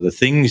The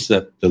things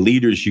that the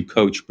leaders you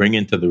coach bring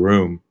into the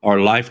room are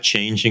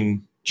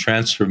life-changing,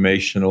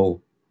 transformational,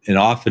 and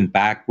often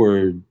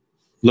backward,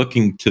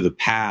 looking to the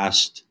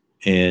past,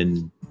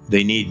 and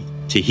they need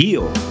to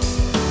heal.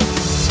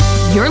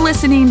 You're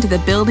listening to the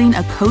Building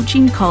a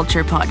Coaching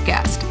Culture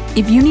podcast.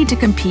 If you need to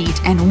compete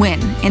and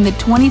win in the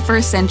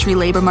 21st century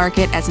labor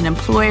market as an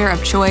employer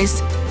of choice,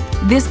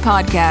 this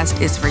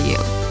podcast is for you.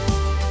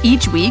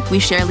 Each week, we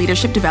share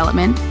leadership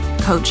development,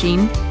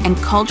 coaching, and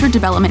culture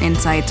development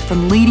insights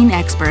from leading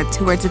experts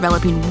who are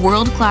developing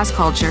world-class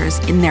cultures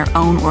in their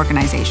own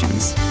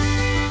organizations.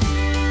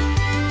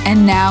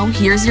 And now,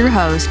 here's your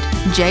host,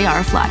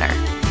 J.R. Flatter.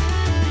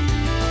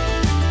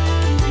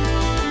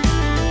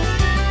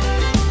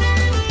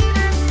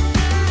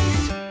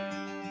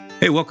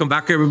 Hey, welcome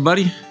back,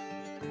 everybody.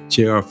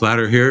 J.R.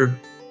 Flatter here,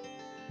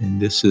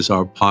 and this is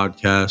our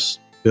podcast,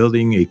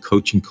 Building a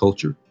Coaching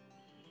Culture.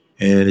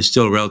 And it's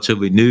still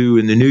relatively new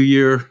in the new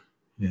year.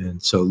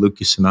 And so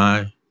Lucas and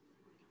I,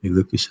 hey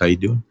Lucas, how you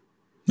doing?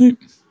 Hey.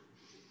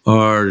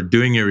 Are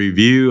doing a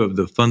review of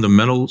the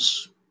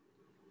fundamentals.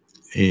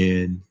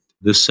 And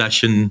this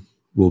session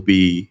will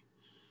be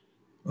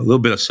a little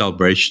bit of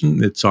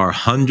celebration. It's our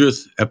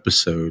 100th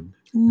episode.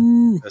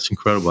 Ooh. That's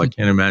incredible. I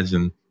can't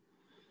imagine.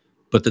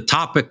 But the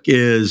topic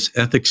is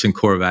ethics and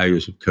core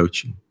values of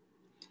coaching.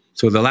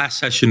 So the last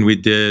session we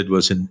did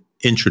was an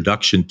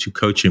introduction to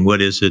coaching. What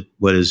is it?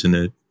 What isn't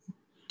it?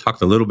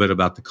 Talked a little bit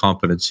about the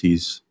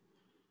competencies.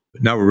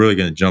 But now we're really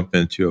going to jump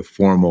into a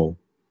formal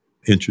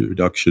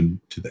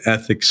introduction to the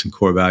ethics and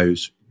core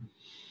values.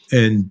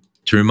 And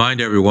to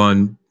remind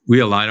everyone, we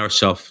align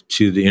ourselves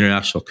to the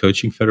International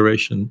Coaching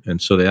Federation.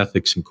 And so the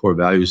ethics and core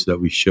values that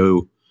we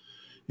show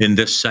in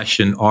this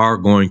session are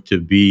going to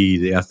be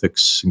the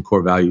ethics and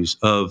core values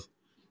of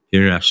the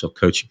International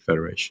Coaching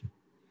Federation.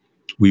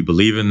 We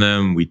believe in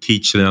them, we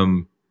teach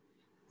them,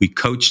 we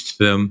coach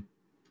them.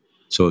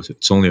 So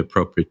it's only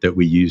appropriate that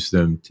we use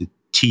them to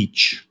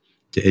teach,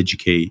 to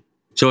educate.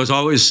 So as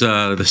always,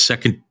 the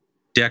second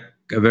deck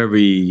of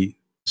every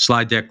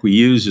slide deck we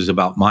use is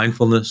about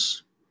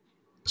mindfulness.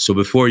 So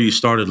before you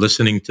started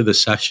listening to the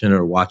session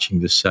or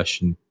watching this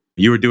session,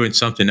 you were doing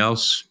something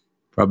else,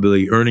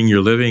 probably earning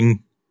your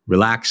living,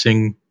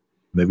 relaxing,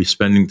 maybe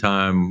spending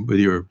time with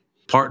your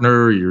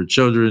partner, your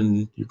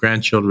children, your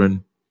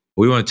grandchildren.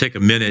 We want to take a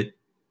minute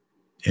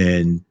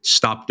and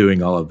stop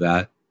doing all of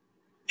that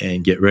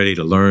and get ready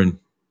to learn,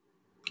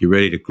 get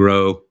ready to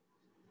grow,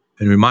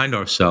 and remind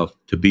ourselves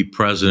to be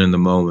present in the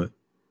moment.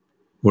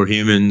 We're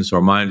humans,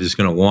 our mind is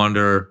going to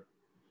wander.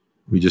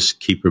 We just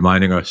keep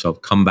reminding ourselves,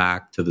 come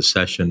back to the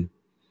session.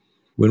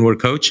 When we're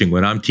coaching,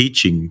 when I'm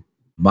teaching,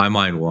 my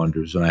mind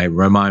wanders, and I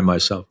remind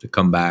myself to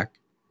come back.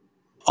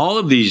 All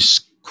of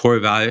these core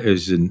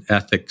values and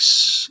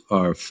ethics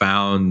are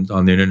found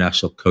on the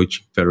International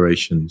Coaching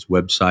Federation's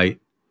website.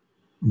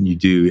 You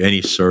do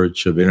any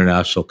search of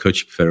International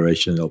Coaching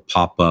Federation, it'll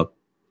pop up.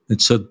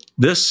 And so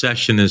this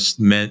session is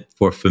meant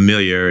for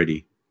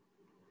familiarity.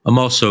 I'm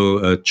also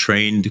a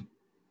trained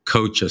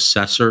coach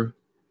assessor.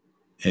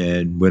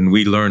 And when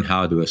we learn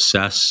how to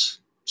assess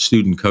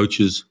student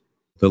coaches,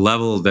 the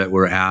level that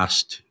we're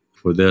asked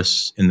for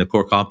this in the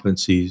core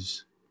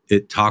competencies,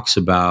 it talks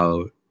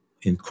about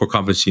in core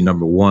competency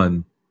number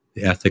 1,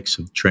 the ethics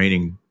of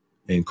training,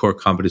 and core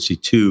competency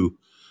 2,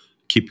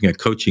 keeping a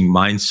coaching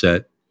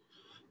mindset,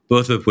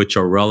 both of which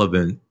are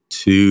relevant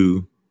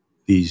to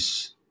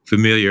these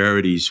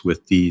familiarities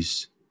with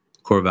these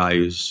core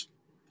values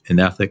and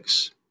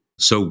ethics.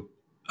 So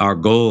our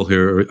goal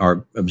here,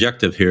 our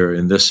objective here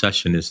in this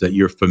session is that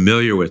you're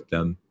familiar with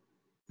them.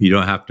 You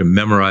don't have to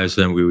memorize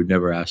them. We would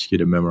never ask you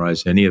to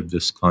memorize any of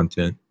this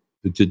content,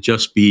 but to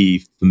just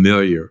be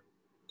familiar,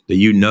 that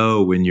you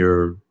know when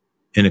you're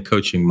in a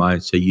coaching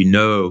mindset, you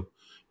know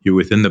you're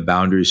within the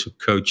boundaries of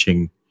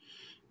coaching,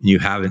 and you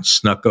haven't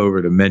snuck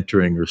over to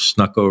mentoring or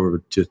snuck over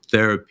to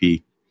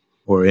therapy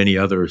or any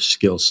other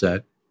skill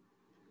set,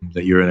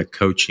 that you're in a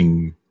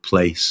coaching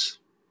place.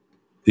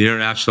 The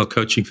International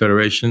Coaching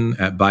Federation,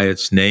 by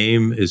its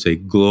name, is a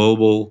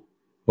global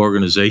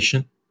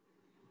organization.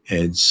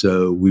 And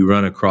so we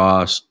run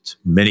across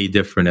many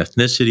different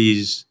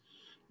ethnicities,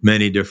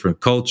 many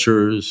different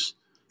cultures,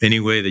 any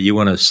way that you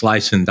want to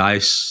slice and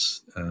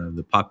dice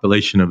the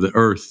population of the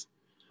earth.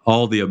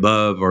 All the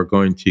above are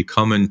going to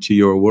come into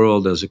your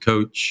world as a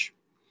coach.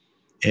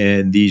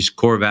 And these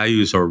core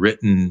values are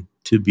written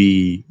to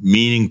be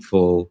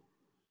meaningful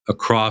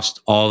across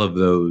all of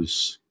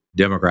those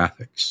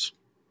demographics.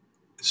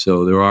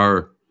 So there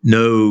are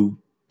no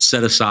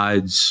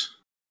set-asides.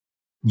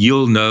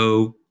 You'll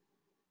know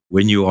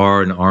when you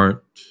are and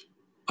aren't.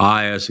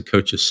 I, as a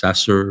coach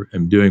assessor,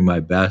 am doing my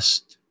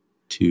best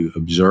to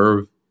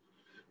observe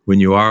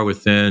when you are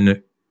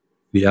within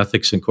the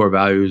ethics and core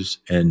values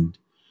and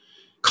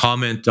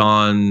comment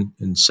on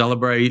and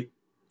celebrate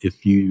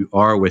if you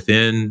are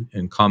within,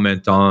 and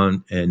comment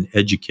on and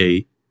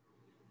educate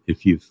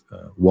if you've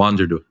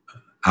wandered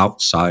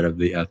outside of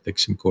the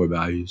ethics and core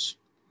values.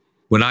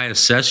 When I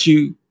assess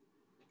you,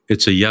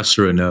 it's a yes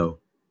or a no.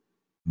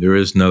 There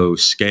is no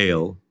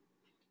scale.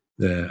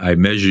 that I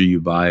measure you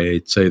by.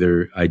 It's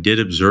either I did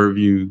observe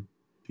you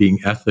being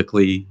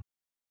ethically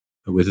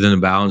within the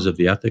bounds of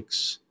the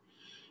ethics,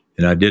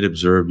 and I did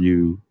observe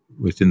you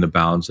within the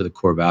bounds of the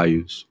core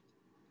values.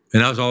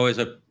 And as always,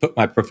 I put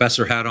my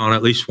professor hat on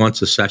at least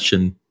once a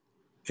session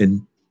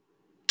and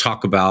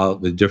talk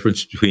about the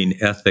difference between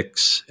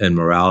ethics and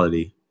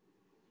morality.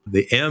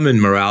 The M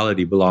in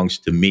morality belongs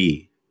to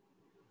me.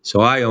 So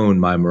I own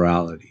my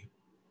morality.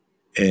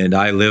 And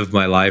I live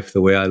my life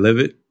the way I live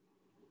it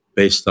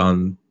based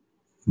on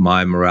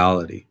my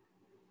morality.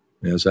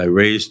 And as I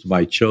raised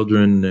my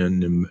children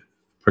and am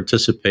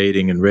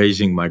participating in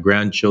raising my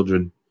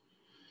grandchildren,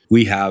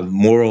 we have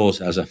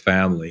morals as a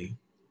family.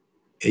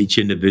 Each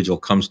individual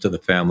comes to the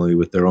family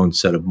with their own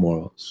set of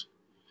morals.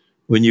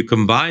 When you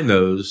combine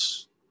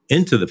those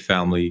into the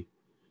family,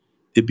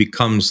 it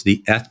becomes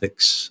the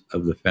ethics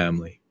of the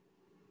family.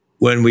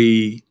 When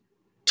we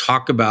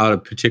talk about a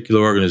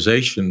particular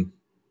organization,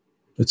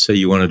 let's say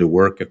you wanted to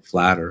work at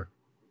Flatter.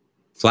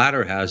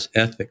 Flatter has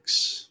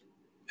ethics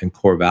and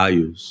core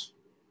values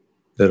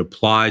that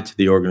apply to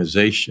the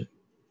organization.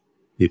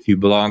 If you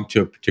belong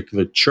to a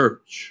particular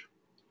church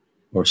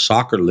or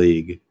soccer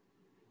league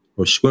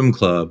or swim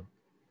club,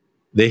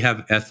 they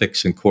have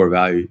ethics and core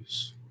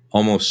values,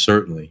 almost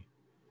certainly.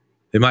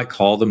 They might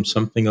call them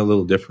something a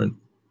little different,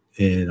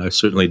 and I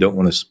certainly don't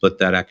want to split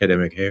that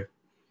academic hair.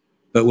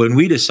 But when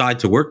we decide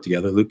to work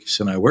together, Lucas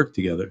and I work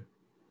together,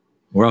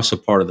 we're also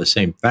part of the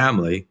same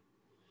family.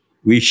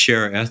 We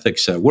share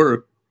ethics at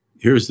work.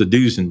 Here's the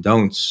do's and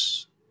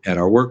don'ts at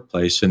our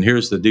workplace, and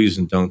here's the do's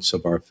and don'ts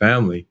of our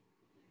family.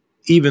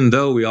 Even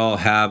though we all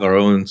have our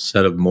own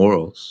set of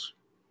morals,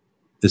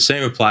 the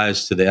same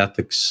applies to the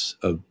ethics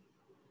of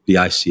the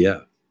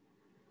ICF.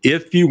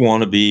 If you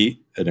want to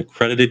be an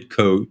accredited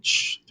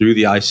coach through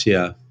the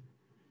ICF,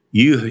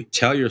 you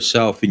tell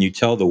yourself and you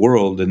tell the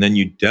world, and then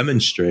you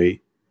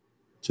demonstrate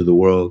to the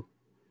world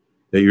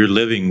that you're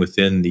living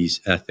within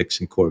these ethics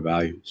and core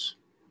values.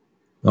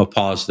 I'll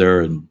pause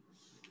there, and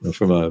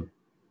from a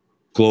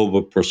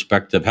global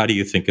perspective, how do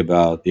you think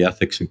about the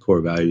ethics and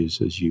core values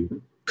as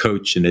you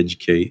coach and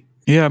educate?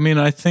 Yeah, I mean,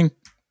 I think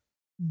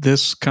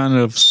this kind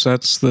of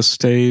sets the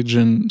stage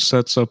and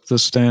sets up the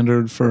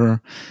standard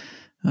for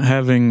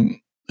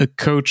having a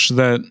coach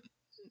that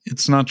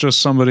it's not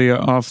just somebody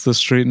off the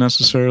street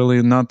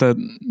necessarily. Not that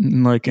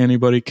like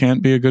anybody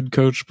can't be a good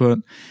coach, but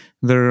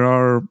there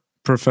are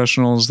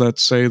professionals that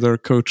say they're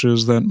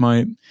coaches that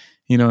might,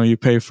 you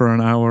pay for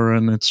an hour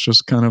and it's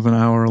just kind of an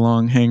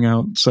hour-long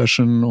hangout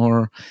session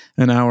or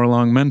an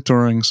hour-long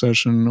mentoring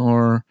session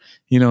or,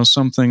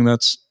 something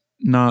that's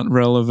not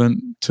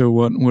relevant to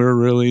what we're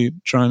really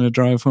trying to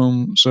drive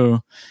home.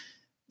 So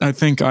I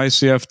think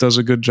ICF does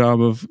a good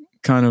job of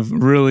kind of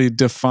really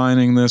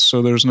defining this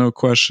so there's no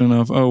question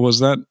of, oh, was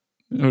that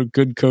a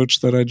good coach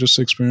that I just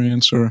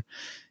experienced? Or,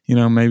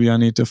 maybe I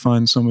need to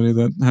find somebody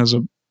that has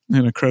an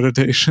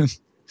accreditation.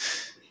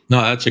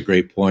 No, that's a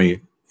great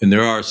point. And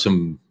there are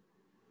some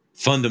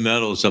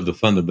fundamentals of the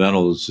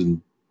fundamentals.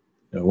 And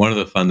one of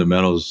the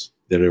fundamentals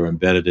that are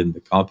embedded in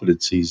the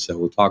competencies that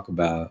we'll talk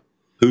about,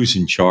 who's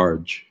in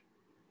charge.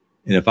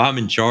 And if I'm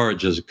in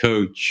charge as a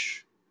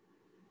coach,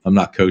 I'm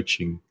not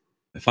coaching.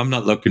 If I'm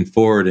not looking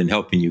forward and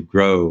helping you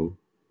grow,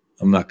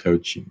 I'm not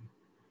coaching.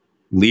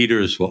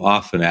 Leaders will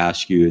often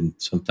ask you and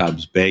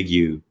sometimes beg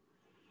you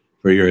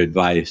for your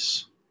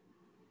advice,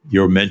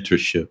 your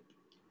mentorship.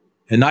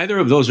 And neither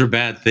of those are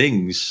bad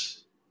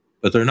things,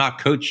 but they're not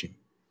coaching.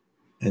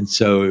 And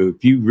so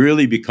if you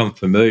really become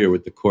familiar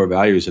with the core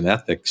values and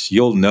ethics,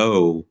 you'll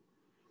know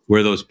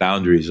where those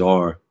boundaries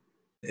are.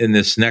 In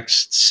this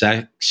next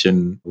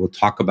section, we'll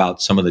talk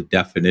about some of the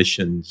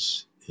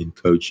definitions in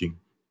coaching,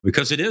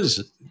 because it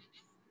is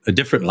a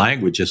different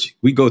language as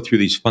we go through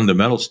these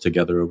fundamentals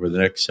together over the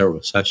next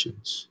several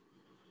sessions.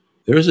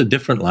 There is a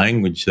different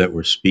language that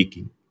we're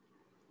speaking.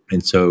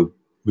 And so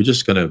we're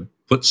just going to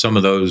put some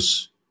of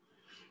those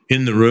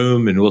in the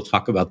room, and we'll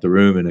talk about the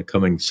room in a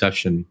coming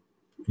session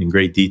in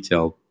great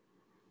detail.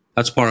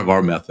 That's part of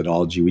our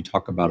methodology. We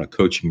talk about a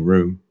coaching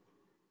room.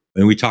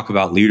 And we talk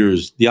about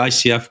leaders. The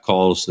ICF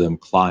calls them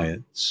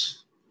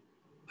clients.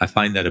 I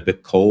find that a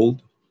bit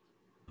cold,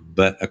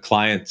 but a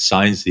client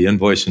signs the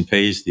invoice and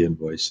pays the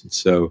invoice. And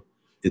so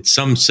in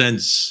some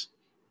sense,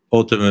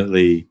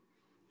 ultimately,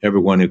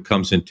 everyone who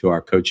comes into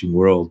our coaching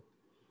world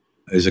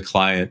is a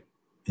client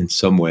in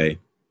some way.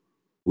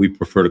 We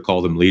prefer to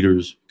call them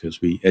leaders because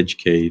we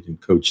educate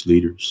and coach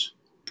leaders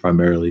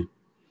primarily.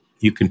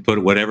 You can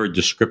put whatever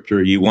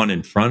descriptor you want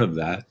in front of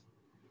that.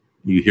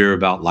 You hear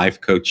about life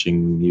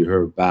coaching, you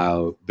hear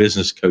about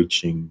business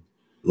coaching,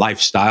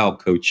 lifestyle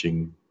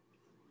coaching.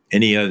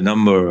 Any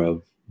number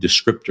of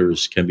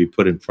descriptors can be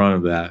put in front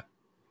of that.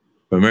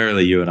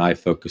 Primarily, you and I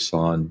focus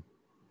on,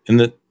 and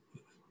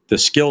the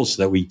skills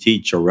that we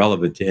teach are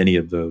relevant to any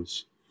of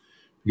those.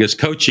 Because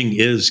coaching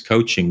is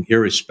coaching,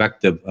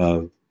 irrespective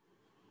of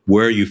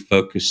where you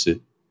focus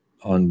it,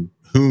 on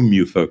whom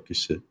you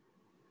focus it.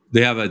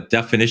 They have a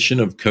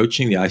definition of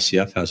coaching. The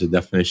ICF has a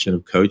definition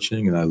of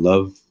coaching, and I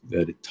love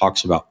that it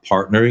talks about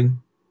partnering,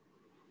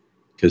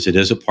 because it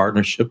is a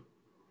partnership.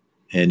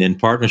 And in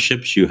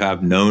partnerships, you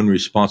have known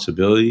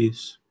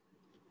responsibilities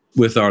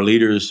with our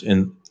leaders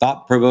in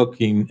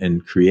thought-provoking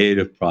and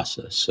creative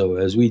process. So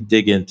as we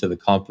dig into the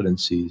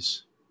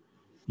competencies,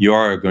 you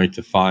are going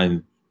to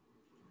find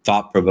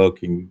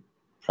thought-provoking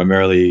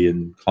primarily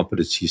in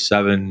competency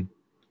 7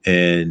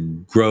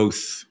 and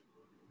growth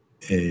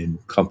in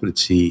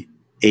competency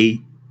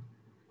 8,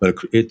 but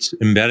it's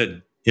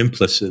embedded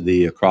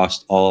implicitly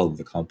across all of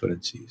the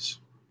competencies.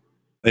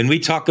 And we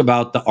talk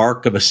about the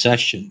arc of a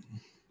session,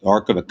 the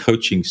arc of a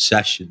coaching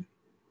session.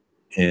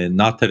 And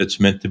not that it's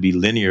meant to be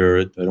linear.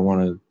 I don't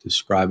want to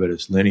describe it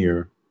as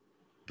linear,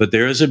 but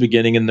there is a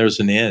beginning and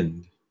there's an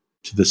end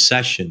to the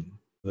session.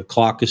 The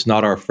clock is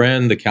not our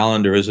friend. The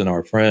calendar isn't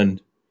our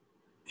friend.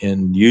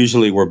 And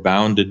usually we're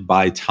bounded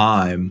by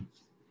time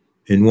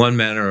in one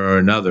manner or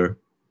another.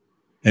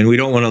 And we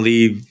don't want to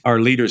leave our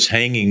leaders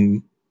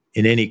hanging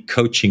in any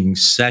coaching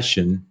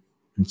session.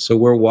 And so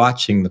we're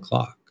watching the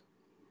clock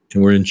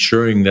and we're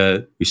ensuring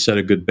that we set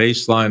a good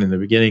baseline in the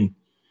beginning.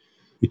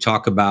 We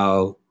talk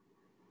about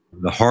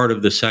the heart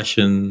of the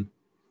session,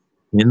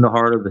 in the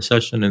heart of the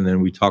session, and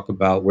then we talk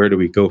about where do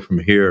we go from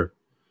here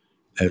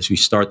as we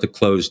start to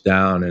close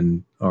down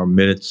and our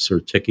minutes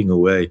are ticking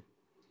away.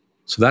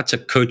 So that's a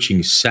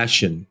coaching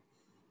session.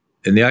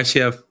 And the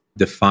ICF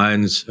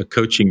defines a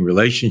coaching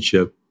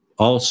relationship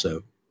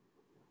also.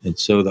 And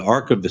so the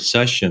arc of the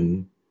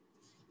session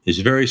is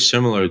very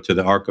similar to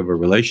the arc of a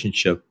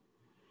relationship.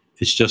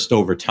 It's just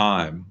over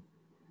time,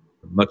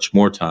 much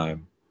more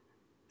time.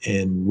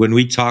 And when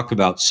we talk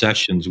about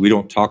sessions, we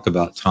don't talk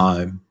about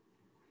time.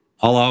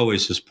 I'll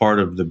always, as part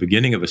of the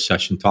beginning of a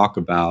session, talk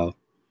about,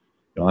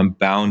 I'm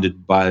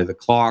bounded by the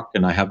clock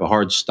and I have a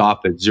hard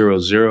stop at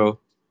 00.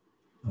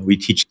 We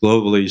teach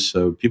globally,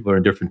 so people are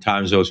in different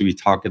time zones. We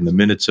talk in the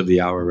minutes of the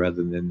hour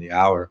rather than the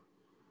hour.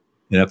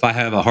 And if I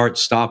have a hard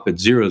stop at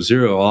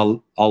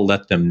 00, I'll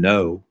let them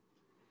know.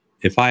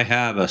 If I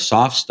have a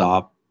soft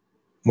stop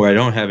where I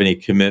don't have any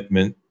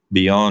commitment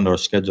beyond our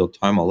scheduled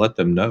time, I'll let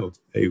them know,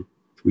 hey,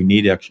 if we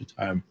need extra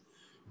time,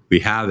 we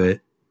have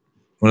it.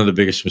 One of the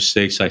biggest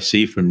mistakes I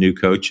see from new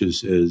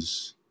coaches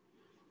is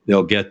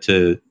they'll get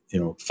to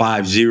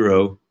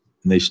 5-0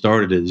 and they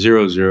started at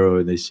 0-0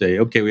 and they say,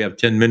 okay, we have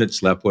 10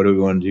 minutes left. What do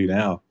we want to do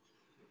now?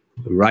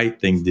 The right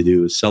thing to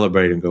do is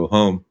celebrate and go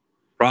home,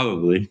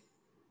 probably.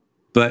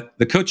 But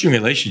the coaching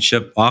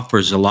relationship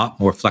offers a lot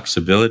more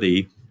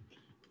flexibility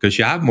because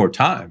you have more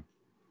time.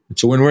 And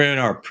so when we're in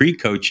our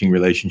pre-coaching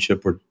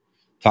relationship, we're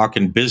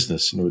talking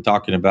business and we're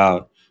talking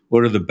about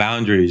what are the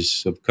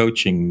boundaries of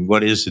coaching,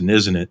 what is and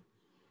isn't it?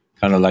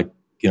 Kind of like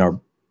in our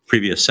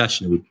previous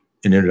session with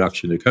an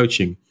introduction to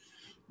coaching.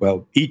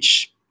 Well,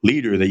 each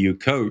leader that you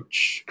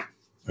coach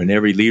and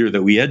every leader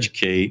that we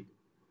educate,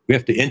 we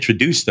have to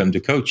introduce them to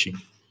coaching.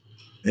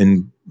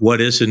 And what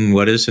is and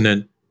what isn't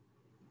it,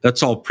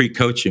 that's all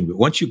pre-coaching. But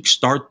once you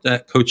start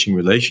that coaching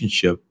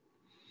relationship,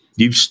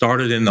 you've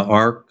started in the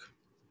arc.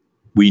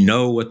 We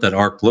know what that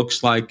arc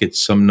looks like. It's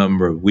some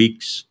number of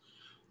weeks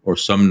or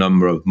some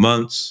number of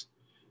months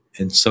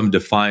and some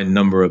defined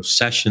number of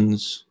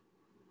sessions,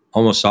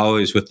 almost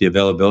always with the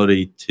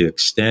availability to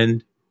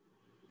extend.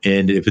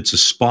 And if it's a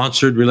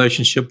sponsored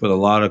relationship, with a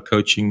lot of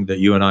coaching that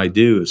you and I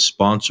do is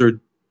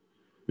sponsored,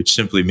 which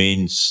simply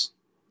means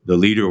the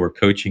leader we're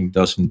coaching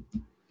doesn't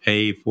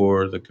pay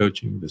for the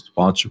coaching, the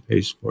sponsor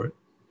pays for it.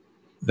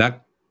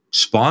 That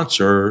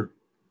sponsor,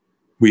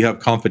 we have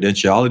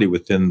confidentiality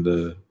within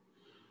the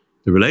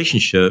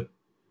relationship,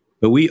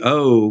 but we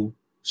owe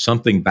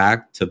something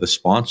back to the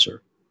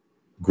sponsor.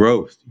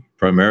 Growth,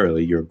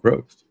 primarily your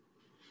growth.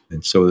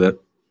 And so that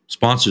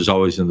sponsor is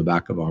always in the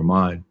back of our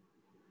mind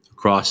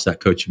across that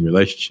coaching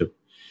relationship.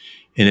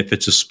 And if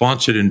it's a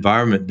sponsored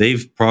environment,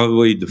 they've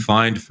probably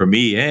defined for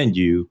me and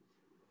you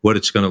what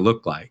it's going to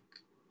look like.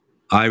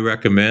 I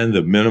recommend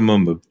a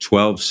minimum of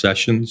 12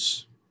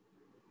 sessions.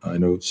 I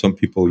know some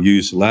people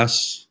use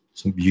less,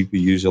 some people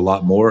use a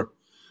lot more.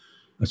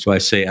 That's why I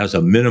say as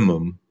a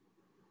minimum,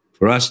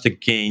 for us to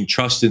gain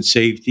trust and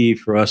safety,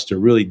 for us to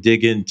really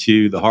dig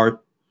into the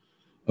heart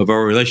of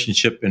our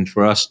relationship, and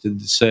for us to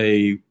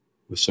say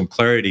with some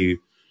clarity,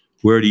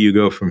 where do you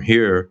go from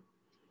here?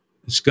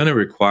 It's going to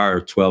require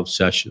 12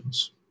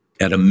 sessions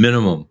at a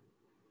minimum.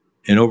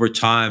 And over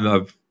time,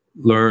 I've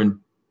learned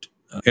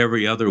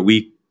every other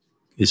week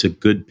is a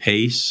good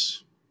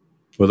pace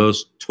for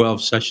those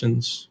 12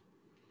 sessions.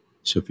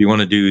 So if you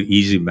want to do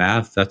easy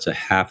math, that's a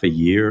half a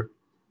year.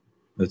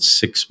 That's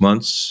 6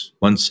 months,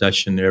 one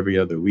session every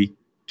other week.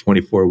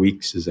 24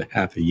 weeks is a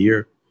half a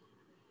year.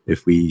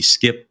 If we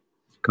skip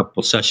a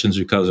couple sessions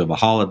because of a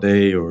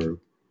holiday or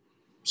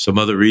some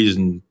other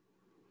reason,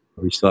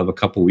 we still have a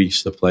couple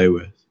weeks to play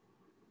with.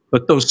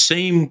 But those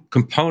same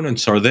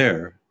components are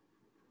there.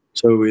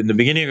 So in the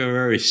beginning of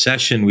every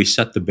session, we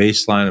set the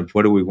baseline of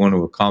what do we want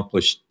to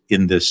accomplish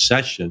in this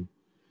session.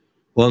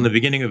 Well, in the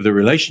beginning of the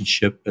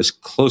relationship, as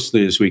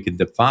closely as we can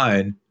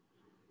define,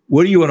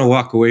 what do you want to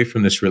walk away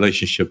from this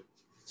relationship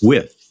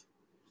with?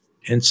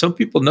 And some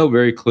people know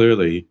very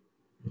clearly,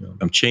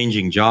 I'm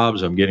changing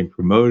jobs, I'm getting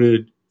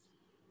promoted.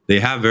 They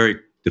have very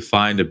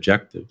defined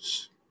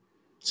objectives.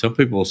 Some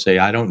people will say,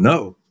 I don't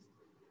know.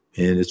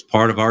 And it's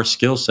part of our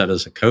skill set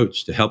as a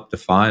coach to help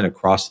define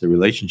across the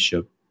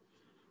relationship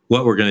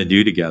what we're going to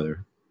do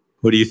together.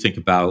 What do you think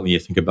about when you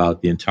think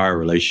about the entire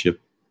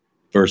relationship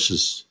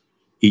versus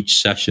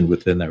each session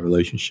within that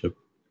relationship?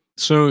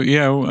 So,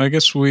 yeah, I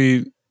guess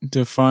we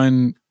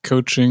define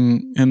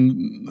coaching,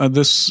 and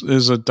this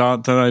is a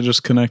dot that I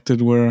just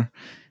connected where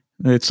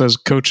it says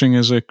coaching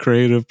is a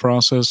creative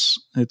process.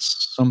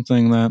 It's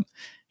something that,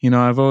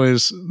 I've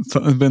always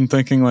been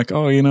thinking like,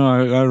 oh, I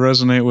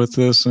resonate with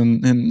this.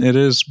 And it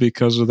is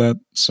because of that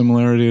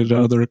similarity to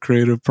other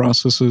creative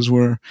processes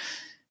where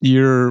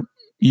you're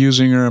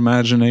using your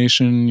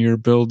imagination, you're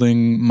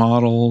building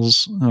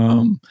models,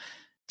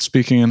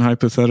 speaking in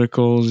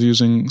hypotheticals,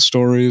 using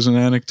stories and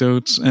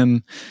anecdotes.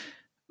 And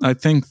I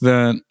think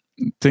that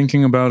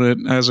thinking about it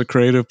as a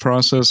creative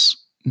process,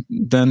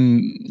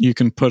 then you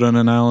can put an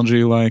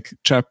analogy like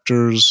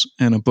chapters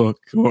in a book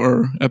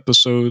or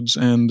episodes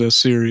and a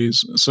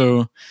series.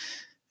 So,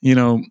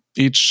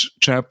 each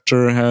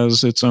chapter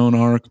has its own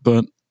arc,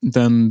 but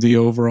then the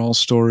overall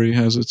story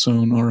has its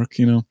own arc,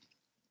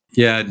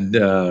 Yeah. And,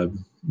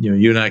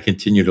 you and I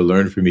continue to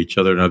learn from each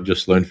other, and I've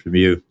just learned from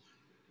you.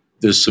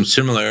 There's some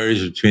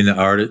similarities between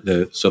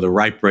the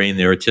right brain,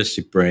 the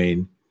artistic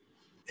brain,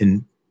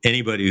 and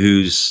anybody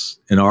who's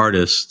an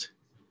artist.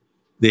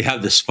 They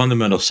have this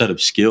fundamental set of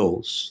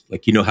skills,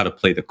 like how to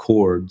play the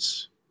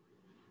chords,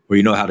 or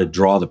how to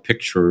draw the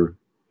picture.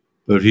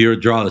 But if you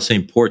draw the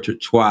same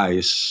portrait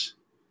twice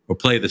or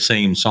play the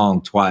same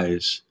song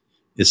twice,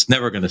 it's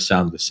never going to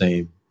sound the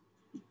same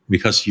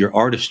because your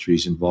artistry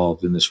is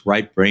involved, and this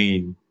right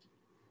brain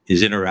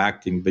is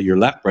interacting, but your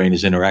left brain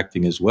is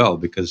interacting as well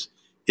because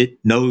it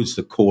knows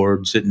the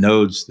chords, it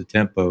knows the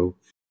tempo.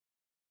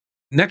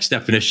 Next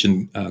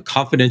definition,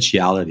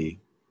 confidentiality.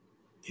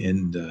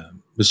 And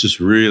this is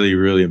really,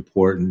 really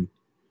important.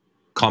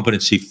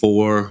 Competency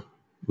 4,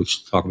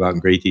 which we'll talk about in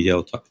great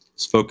detail,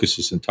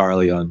 focuses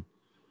entirely on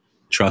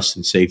trust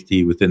and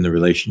safety within the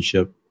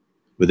relationship,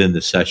 within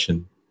the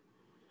session.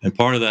 And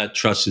part of that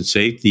trust and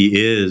safety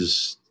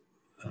is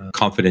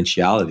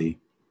confidentiality.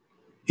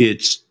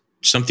 It's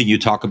something you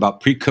talk about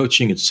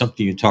pre-coaching. It's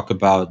something you talk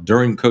about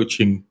during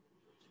coaching,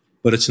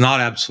 but it's not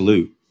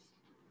absolute.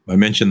 I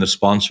mentioned the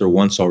sponsor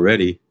once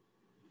already.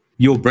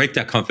 You'll break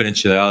that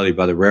confidentiality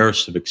by the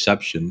rarest of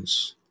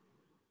exceptions.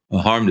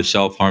 Harm to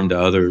self, harm to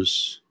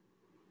others,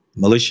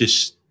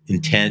 malicious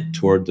intent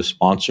toward the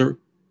sponsor.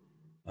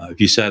 If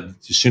you said,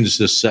 as soon as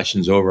this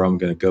session's over, I'm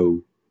going to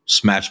go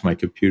smash my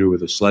computer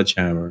with a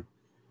sledgehammer,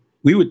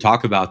 we would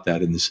talk about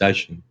that in the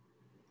session.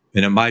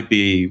 And it might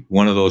be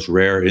one of those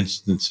rare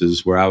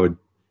instances where I would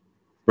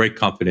break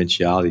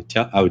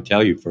confidentiality. I would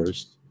tell you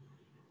first,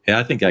 hey,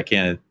 I think I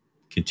can't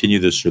continue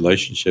this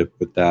relationship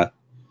with that.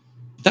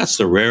 That's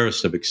the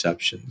rarest of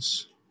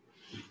exceptions.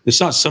 It's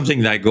not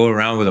something that I go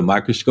around with a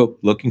microscope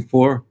looking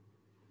for.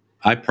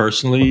 I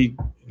personally,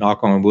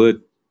 knock on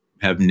wood,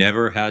 have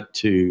never had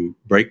to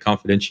break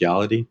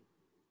confidentiality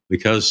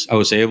because I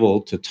was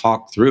able to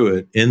talk through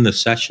it in the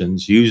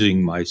sessions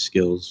using my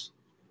skills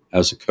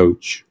as a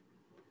coach.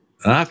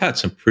 And I've had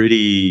some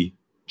pretty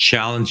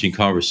challenging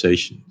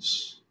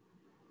conversations.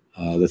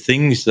 The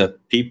things that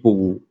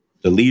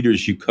the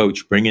leaders you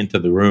coach bring into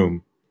the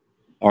room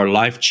are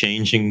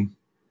life-changing,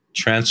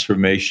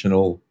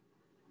 transformational,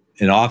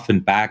 and often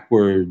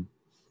backward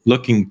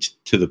looking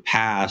to the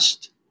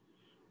past,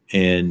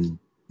 and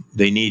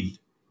they need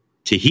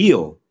to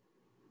heal,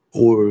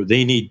 or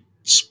they need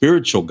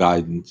spiritual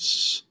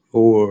guidance.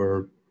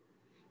 Or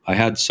I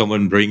had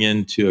someone bring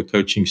into a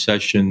coaching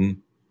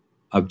session,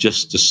 I've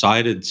just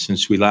decided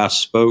since we last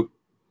spoke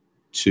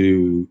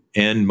to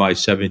end my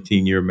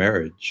 17-year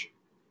marriage,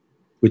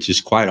 which is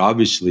quite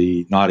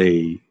obviously not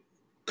a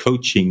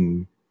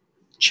coaching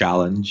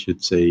challenge.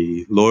 It's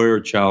a lawyer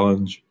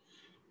challenge,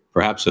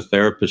 perhaps a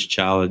therapist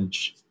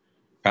challenge,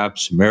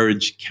 perhaps a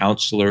marriage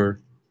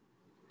counselor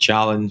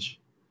challenge.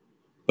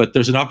 But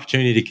there's an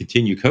opportunity to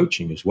continue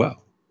coaching as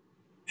well.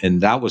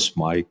 And that was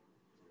my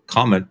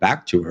comment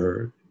back to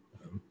her.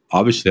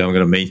 Obviously, I'm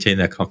going to maintain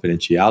that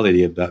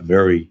confidentiality of that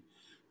very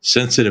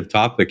sensitive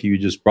topic you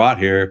just brought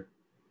here.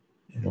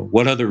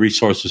 What other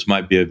resources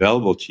might be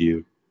available to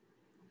you?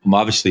 I'm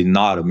obviously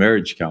not a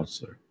marriage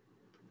counselor.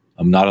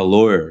 I'm not a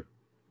lawyer.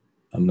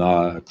 I'm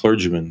not a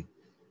clergyman.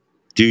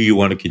 Do you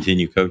want to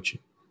continue coaching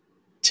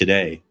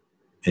today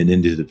and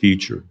into the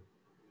future?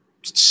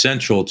 It's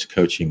central to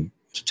coaching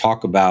to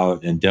talk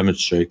about and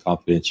demonstrate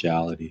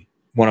confidentiality.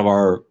 One of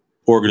our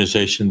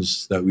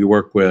organizations that we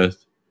work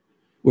with,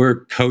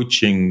 we're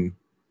coaching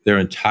their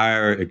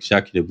entire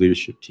executive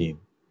leadership team.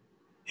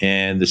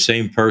 And the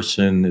same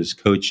person is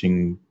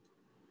coaching,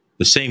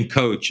 the same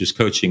coach is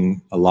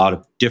coaching a lot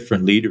of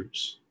different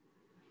leaders.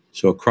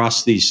 So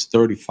across these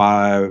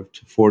 35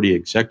 to 40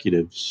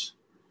 executives,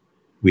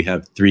 we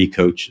have 3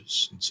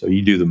 coaches. So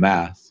you do the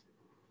math.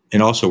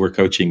 And also we're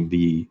coaching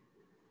the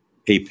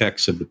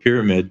apex of the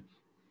pyramid,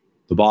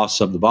 the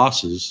boss of the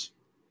bosses.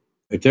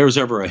 If there was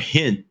ever a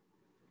hint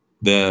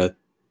that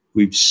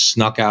we've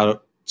snuck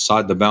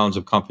outside the bounds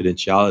of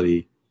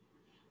confidentiality,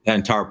 that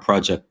entire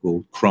project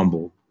will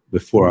crumble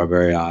before our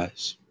very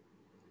eyes.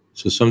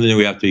 So something that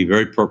we have to be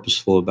very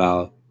purposeful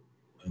about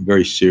and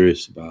very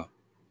serious about.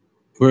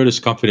 Where does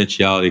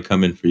confidentiality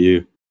come in for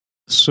you?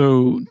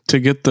 So to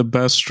get the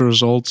best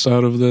results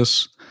out of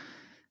this,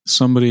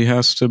 somebody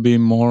has to be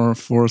more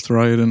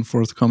forthright and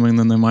forthcoming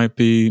than they might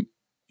be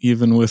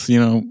even with,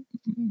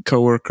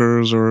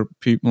 coworkers or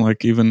people,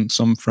 like even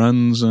some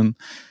friends. And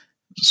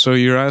so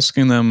you're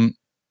asking them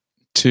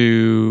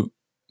to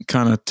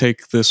kind of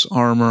take this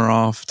armor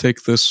off,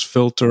 take this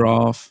filter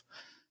off.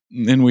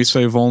 And we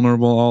say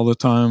vulnerable all the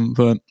time,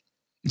 but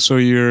so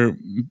you're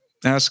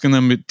asking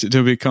them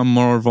to become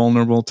more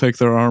vulnerable, take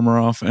their armor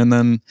off. And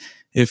then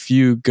if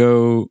you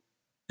go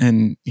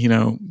and,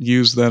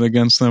 use that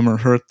against them or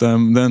hurt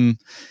them, then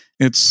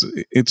it's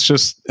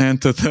just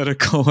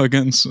antithetical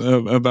against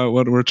about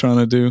what we're trying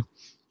to do.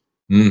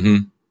 Mm-hmm.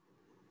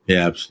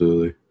 Yeah,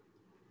 absolutely.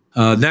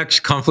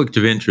 Next, conflict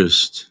of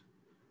interest.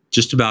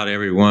 Just about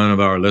every one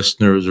of our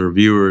listeners or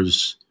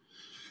viewers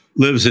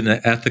lives in an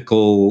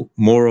ethical,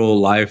 moral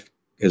life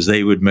as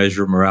they would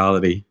measure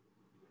morality.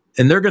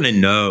 And they're going to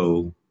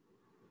know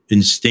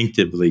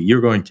instinctively,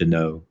 you're going to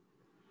know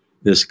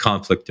this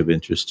conflict of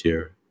interest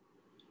here.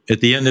 At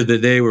the end of the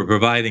day, we're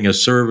providing a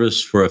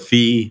service for a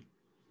fee.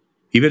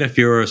 Even if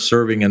you're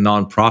serving a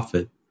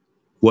nonprofit,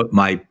 what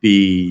might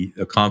be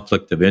a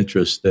conflict of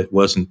interest that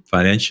wasn't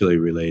financially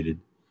related?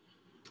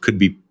 Could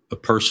be a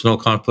personal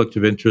conflict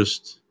of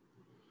interest.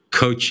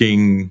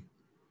 Coaching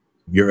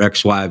your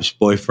ex-wife's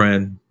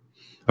boyfriend,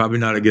 probably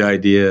not a good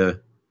idea.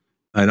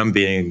 And I'm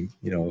being,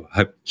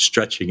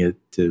 stretching it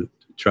to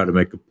try to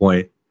make a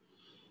point.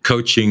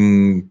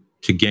 Coaching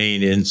to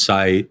gain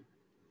insight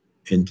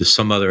into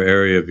some other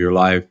area of your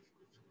life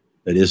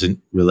that isn't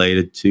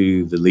related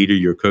to the leader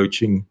you're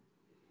coaching.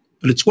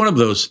 But it's one of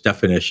those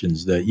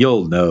definitions that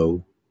you'll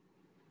know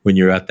when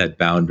you're at that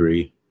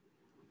boundary.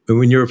 And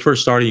when you're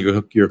first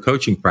starting your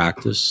coaching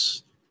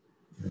practice,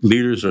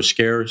 leaders are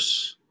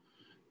scarce.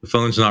 The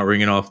phone's not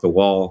ringing off the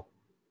wall.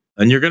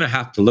 And you're going to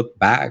have to look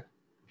back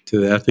to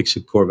the ethics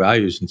and core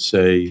values and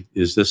say,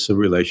 is this a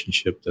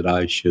relationship that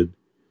I should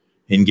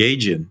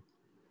engage in?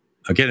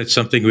 Again, it's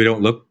something we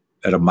don't look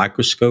at a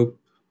microscope,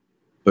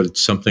 but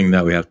it's something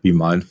that we have to be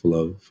mindful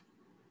of.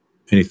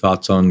 Any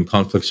thoughts on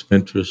conflicts of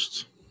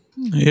interest?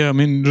 Yeah,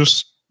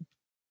 just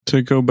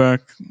to go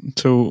back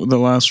to the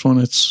last one,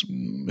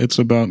 it's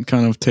about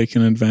kind of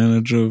taking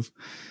advantage of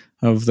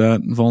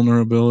that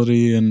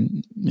vulnerability,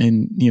 and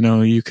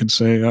you could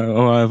say,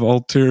 I have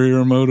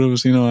ulterior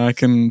motives, I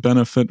can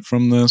benefit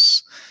from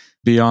this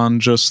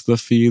beyond just the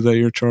fee that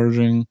you're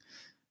charging.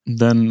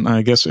 Then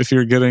I guess if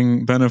you're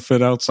getting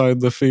benefit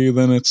outside the fee,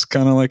 then it's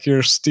kind of like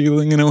you're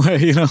stealing in a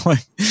way,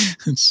 like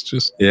it's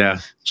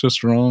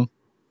just wrong.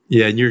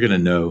 Yeah, and you're going to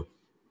know.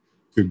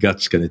 Your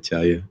gut's going to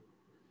tell you.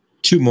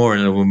 Two more,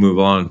 and then we'll move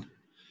on.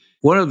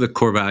 One of the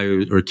core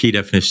values or key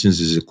definitions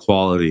is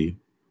equality.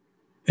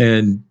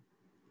 And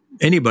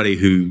anybody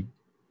who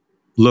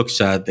looks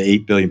at the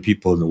 8 billion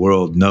people in the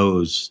world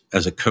knows,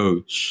 as a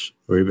coach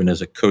or even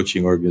as a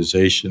coaching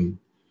organization,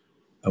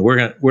 we're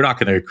not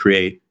going to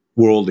create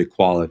world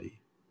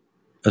equality.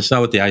 That's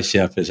not what the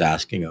ICF is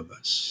asking of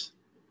us.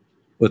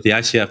 What the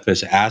ICF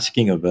is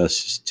asking of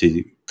us is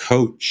to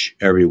coach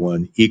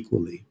everyone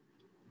equally.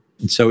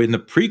 And so in the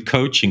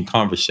pre-coaching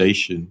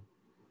conversation,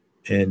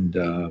 and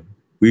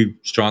we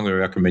strongly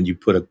recommend you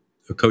put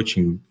a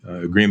coaching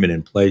agreement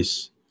in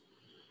place,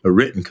 a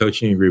written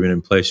coaching agreement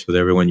in place with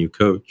everyone you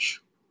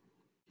coach.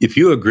 If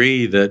you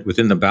agree that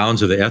within the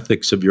bounds of the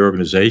ethics of your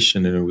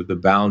organization and with the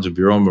bounds of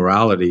your own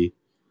morality,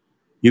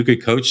 you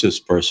could coach this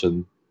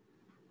person,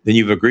 then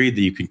you've agreed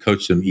that you can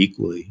coach them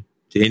equally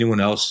to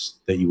anyone else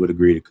that you would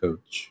agree to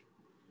coach.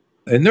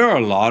 And there are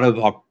a lot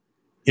of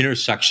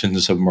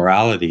intersections of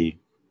morality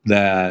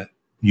that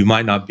you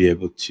might not be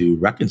able to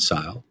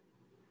reconcile.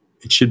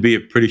 It should be a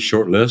pretty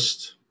short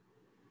list.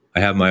 I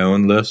have my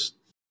own list.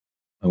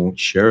 I won't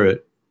share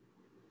it.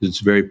 It's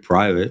very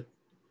private.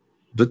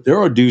 But there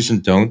are do's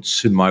and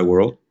don'ts in my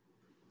world.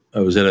 I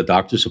was at a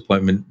doctor's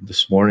appointment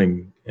this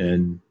morning,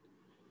 and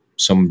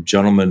some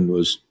gentleman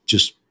was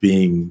just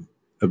being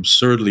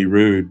absurdly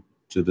rude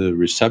to the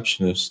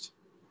receptionist.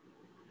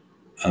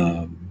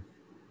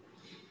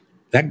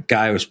 That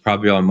guy was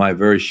probably on my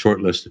very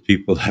short list of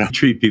people that don't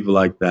treat people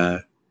like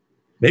that.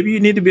 Maybe you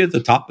need to be at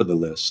the top of the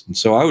list. And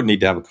so I would need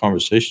to have a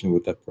conversation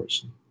with that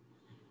person.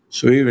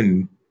 So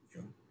even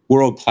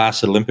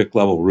world-class Olympic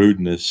level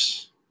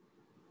rudeness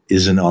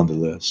isn't on the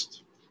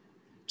list.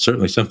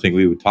 Certainly something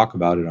we would talk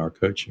about in our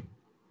coaching.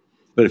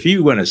 But if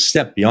you went a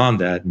step beyond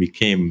that and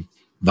became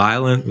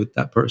violent with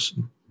that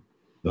person,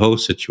 the whole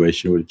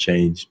situation would have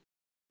changed,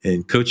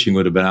 and coaching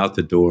would have been out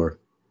the door,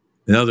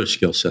 and other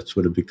skill sets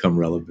would have become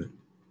relevant.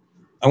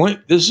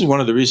 This is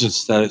one of the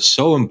reasons that it's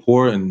so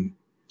important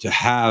to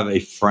have a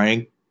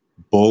frank,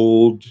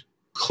 bold,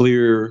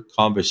 clear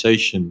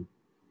conversation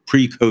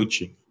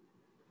pre-coaching.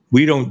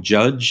 We don't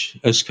judge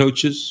as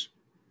coaches,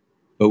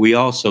 but we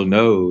also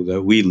know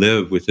that we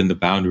live within the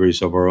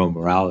boundaries of our own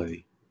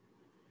morality.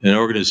 And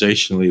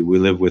organizationally, we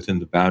live within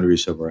the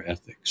boundaries of our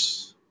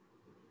ethics.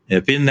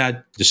 If in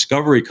that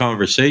discovery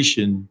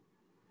conversation,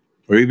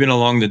 or even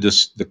along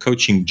the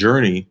coaching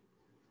journey,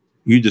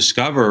 you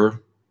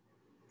discover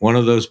one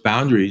of those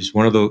boundaries,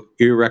 one of the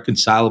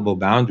irreconcilable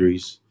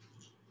boundaries,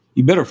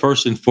 you better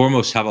first and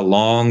foremost have a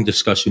long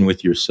discussion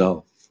with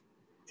yourself,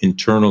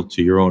 internal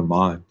to your own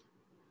mind.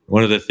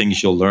 One of the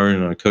things you'll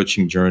learn on a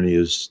coaching journey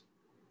is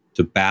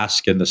to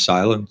bask in the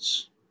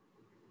silence,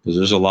 because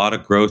there's a lot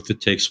of growth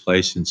that takes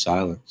place in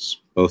silence,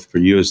 both for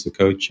you as the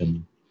coach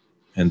and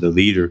the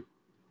leader.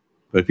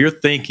 But if you're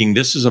thinking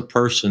this is a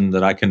person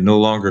that I can no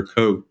longer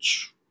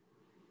coach,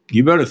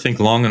 you better think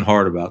long and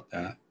hard about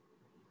that.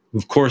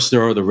 Of course,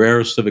 there are the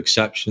rarest of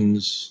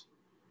exceptions,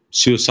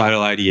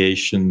 suicidal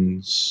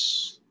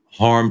ideations,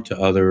 harm to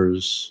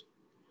others,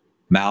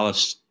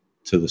 malice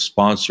to the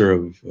sponsor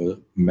of a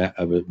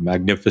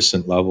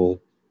magnificent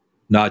level,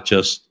 not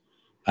just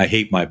I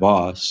hate my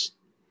boss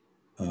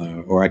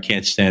or I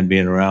can't stand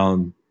being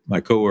around my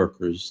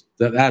coworkers.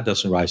 That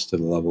doesn't rise to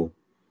the level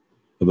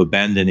of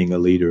abandoning a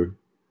leader.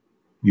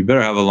 You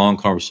better have a long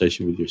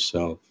conversation with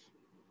yourself.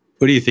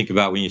 What do you think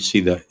about when you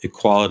see the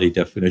equality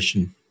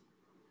definition?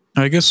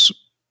 I guess,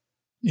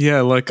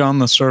 yeah, like on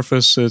the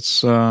surface,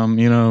 it's,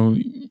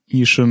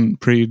 you shouldn't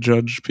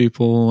prejudge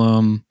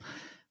people.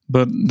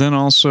 But then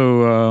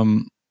also,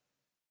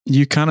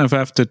 you kind of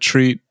have to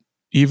treat,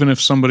 even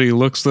if somebody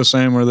looks the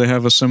same or they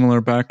have a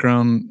similar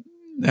background,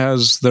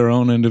 as their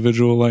own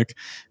individual. Like,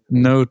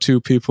 no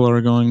two people are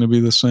going to be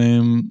the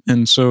same.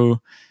 And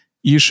so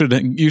you should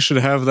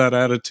have that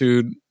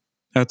attitude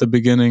at the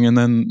beginning, and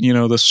then,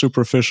 the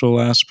superficial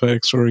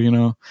aspects or,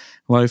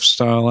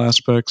 lifestyle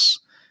aspects,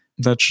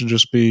 that should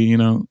just be,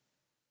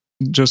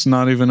 just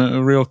not even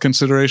a real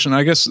consideration.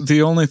 I guess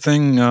the only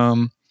thing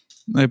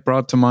it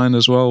brought to mind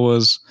as well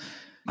was,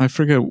 I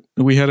forget,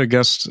 we had a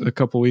guest a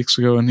couple weeks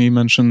ago and he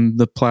mentioned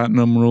the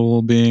platinum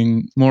rule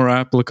being more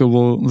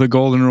applicable, the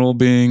golden rule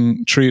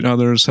being treat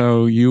others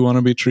how you want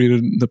to be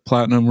treated, the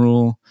platinum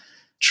rule,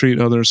 treat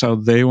others how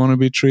they want to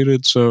be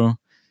treated. So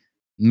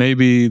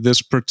maybe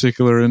this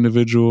particular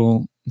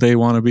individual, they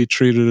want to be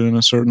treated in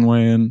a certain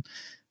way. And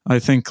I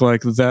think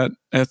like that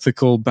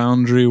ethical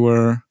boundary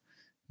where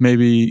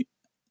maybe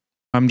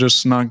I'm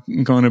just not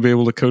going to be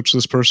able to coach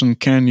this person.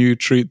 Can you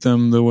treat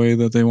them the way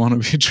that they want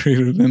to be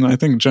treated? And I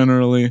think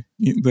generally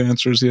the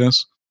answer is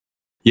yes.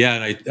 Yeah,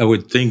 and I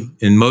would think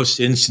in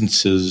most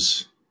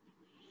instances,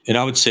 and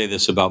I would say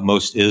this about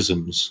most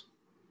isms,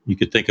 you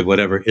could think of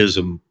whatever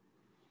ism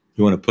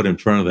you want to put in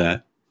front of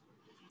that,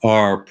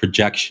 are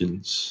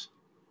projections.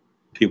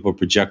 People are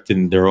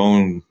projecting their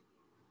own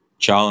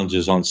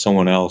challenges on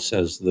someone else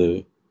as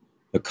the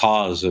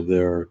cause of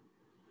their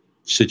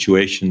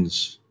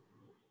situations.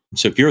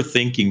 So if you're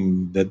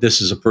thinking that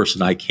this is a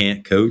person I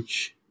can't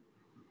coach,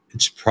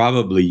 it's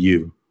probably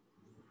you.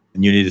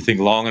 And you need to think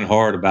long and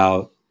hard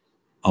about,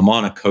 I'm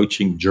on a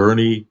coaching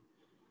journey.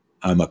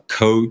 I'm a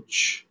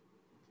coach.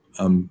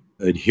 I'm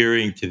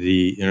adhering to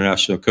the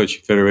International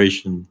Coaching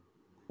Federation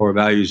core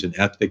values and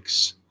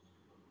ethics.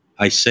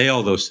 I say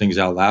all those things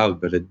out loud,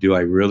 but do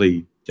I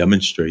really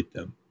demonstrate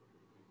them?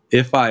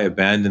 If I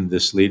abandon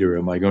this leader,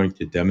 am I going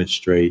to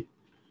demonstrate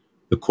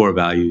the core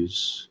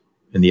values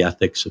and the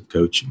ethics of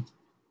coaching?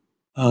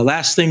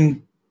 Last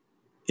thing,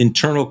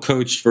 internal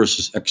coach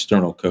versus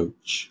external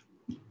coach.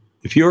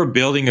 If you're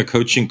building a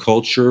coaching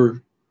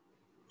culture,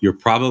 you're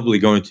probably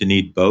going to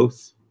need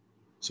both.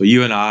 So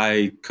you and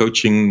I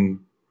coaching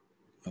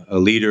a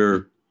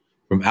leader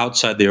from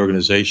outside the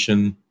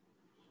organization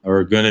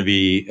are going to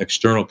be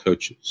external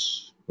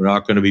coaches. We're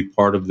not going to be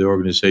part of the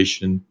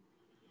organization.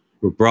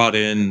 We're brought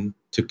in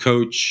to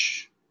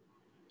coach.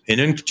 An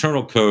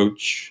internal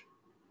coach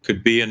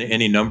could be in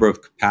any number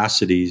of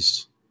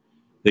capacities.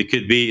 They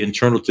could be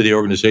internal to the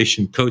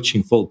organization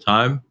coaching full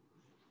time.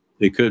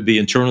 They could be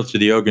internal to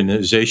the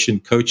organization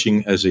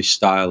coaching as a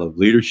style of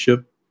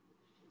leadership,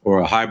 or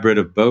a hybrid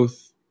of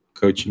both,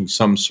 coaching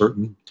some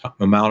certain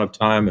amount of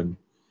time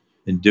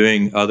and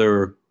doing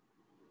other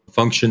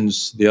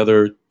functions the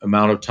other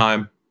amount of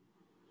time.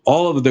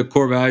 All of the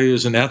core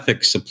values and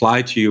ethics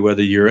apply to you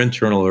whether you're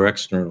internal or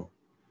external.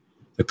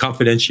 The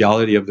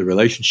confidentiality of the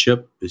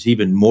relationship is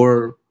even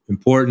more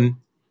important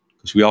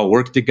because we all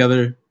work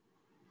together.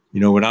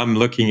 When I'm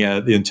looking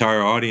at the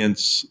entire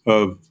audience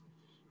of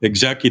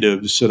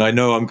executives, and I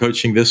know I'm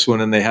coaching this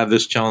one and they have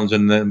this challenge,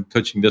 and then I'm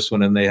coaching this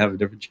one and they have a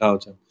different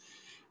challenge.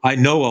 I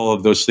know all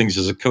of those things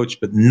as a coach,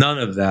 but none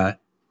of that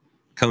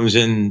comes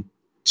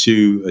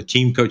into a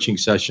team coaching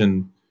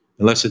session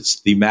unless it's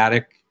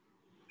thematic.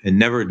 And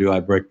never do I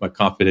break my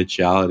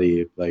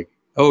confidentiality. Like,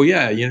 oh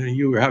yeah,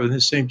 you were having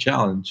this same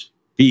challenge.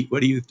 Pete,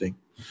 what do you think?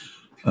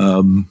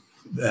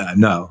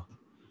 No.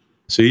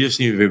 So you just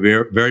need to be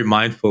very, very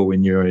mindful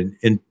when you're an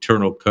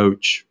internal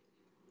coach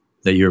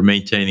that you're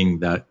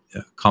maintaining that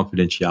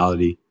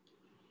confidentiality.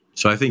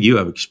 So I think you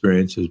have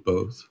experiences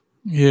both.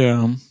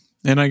 Yeah.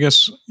 And I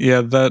guess,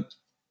 that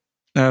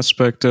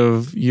aspect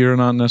of you're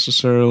not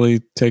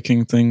necessarily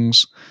taking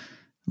things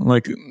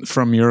like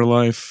from your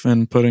life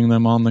and putting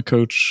them on the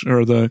coach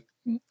or the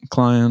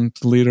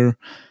client leader.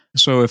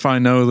 So if I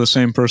know the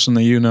same person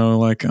that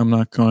like I'm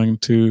not going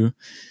to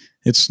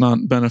it's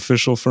not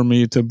beneficial for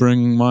me to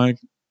bring my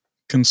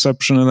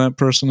conception of that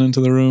person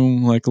into the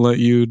room, like let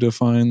you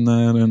define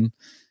that. And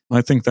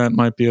I think that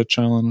might be a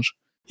challenge.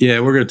 Yeah,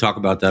 we're going to talk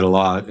about that a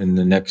lot in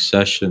the next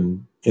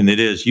session. And it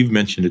is, you've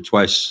mentioned it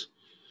twice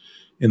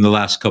in the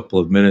last couple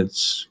of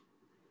minutes.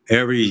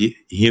 Every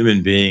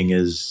human being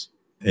is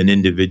an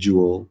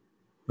individual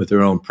with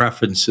their own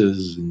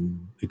preferences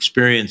and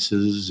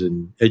experiences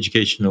and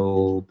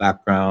educational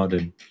background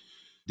and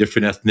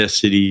different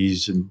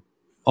ethnicities and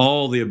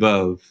all the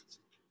above.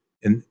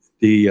 And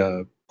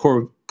the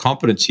core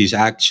competencies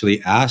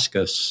actually ask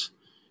us,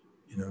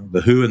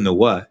 the who and the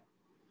what.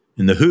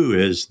 And the who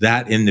is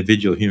that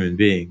individual human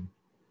being.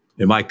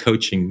 Am I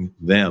coaching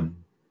them?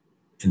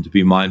 And to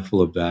be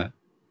mindful of that.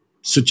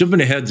 So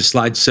jumping ahead to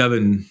slide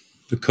 7,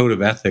 the code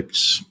of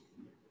ethics.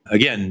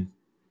 Again,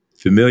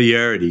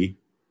 familiarity,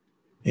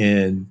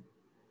 and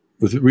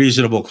with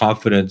reasonable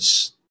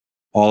confidence,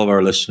 all of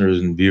our listeners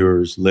and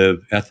viewers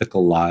live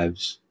ethical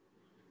lives.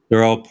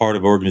 They're all part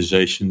of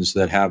organizations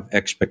that have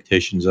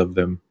expectations of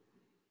them.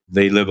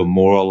 They live a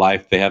moral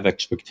life. They have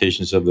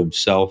expectations of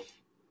themselves.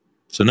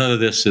 So none of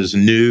this is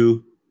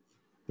new,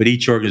 but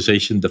each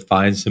organization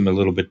defines them a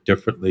little bit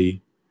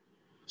differently.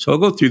 So I'll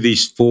go through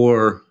these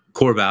 4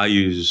 core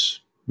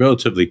values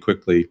relatively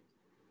quickly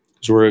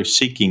because we're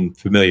seeking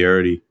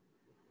familiarity.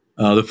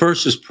 The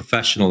first is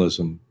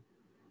professionalism.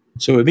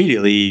 So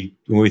immediately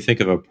when we think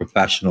of a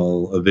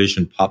professional, a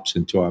vision pops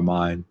into our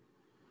mind.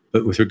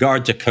 But with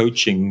regard to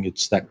coaching,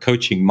 it's that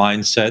coaching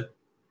mindset,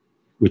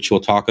 which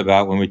we'll talk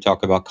about when we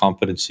talk about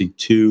competency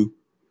 2.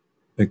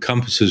 It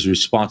encompasses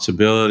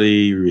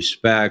responsibility,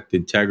 respect,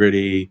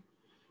 integrity,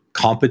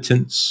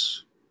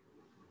 competence.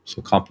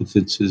 So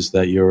competence is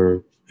that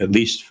you're at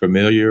least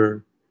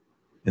familiar,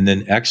 and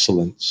then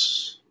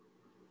excellence.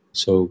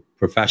 So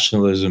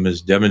professionalism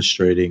is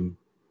demonstrating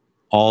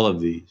all of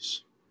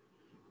these.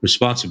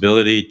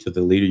 Responsibility to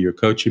the leader you're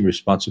coaching,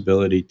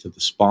 responsibility to the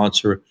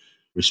sponsor,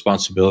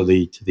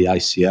 responsibility to the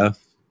ICF,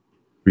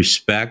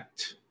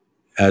 respect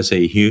as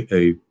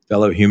a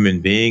fellow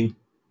human being,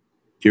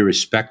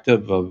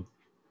 irrespective of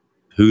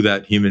who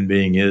that human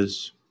being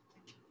is,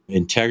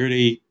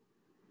 integrity,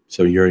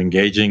 so you're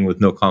engaging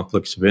with no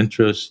conflicts of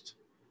interest,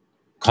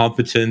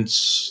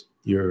 competence,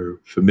 you're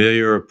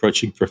familiar,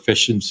 approaching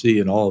proficiency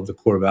in all of the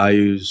core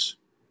values,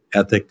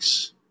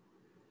 ethics,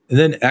 and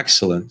then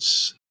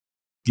excellence.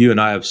 You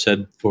and I have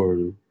said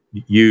for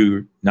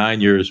you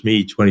 9 years,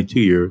 me 22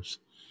 years,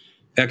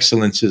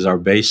 excellence is our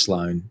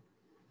baseline.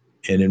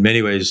 And in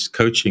many ways,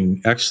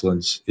 coaching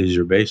excellence is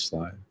your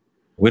baseline.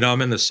 When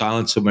I'm in the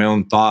silence of my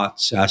own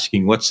thoughts,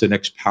 asking what's the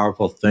next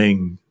powerful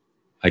thing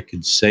I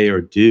could say or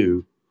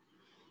do,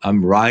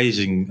 I'm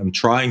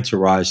trying to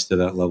rise to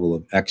that level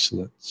of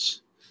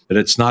excellence. But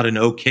it's not an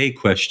okay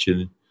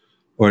question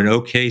or an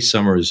okay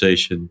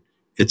summarization.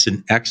 It's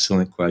an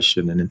excellent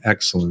question and an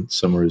excellent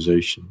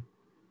summarization.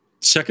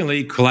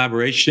 Secondly,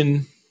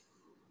 collaboration,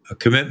 a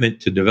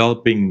commitment to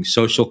developing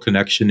social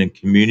connection and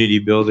community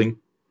building.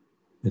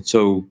 And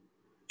so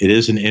it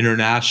is an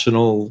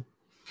international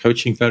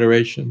coaching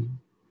federation.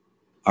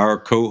 Our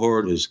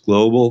cohort is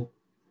global.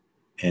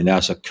 And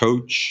as a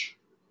coach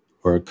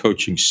or a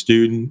coaching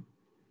student,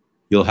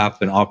 you'll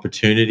have an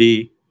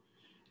opportunity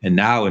and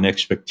now an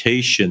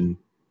expectation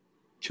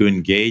to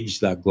engage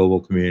that global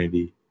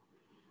community,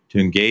 to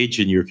engage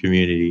in your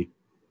community.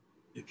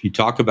 If you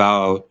talk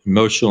about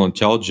emotional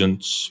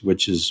intelligence,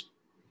 which is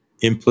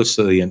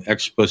implicitly and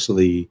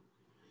explicitly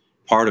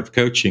part of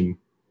coaching,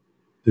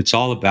 it's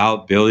all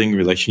about building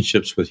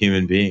relationships with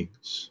human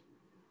beings.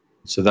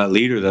 So that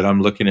leader that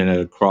I'm looking at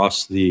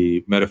across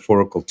the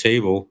metaphorical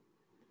table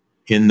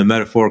in the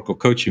metaphorical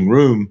coaching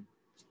room,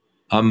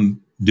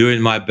 I'm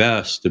doing my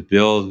best to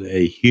build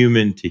a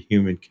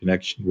human-to-human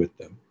connection with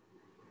them.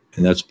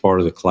 And that's part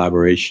of the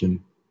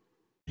collaboration.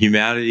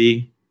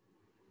 Humanity,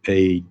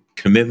 a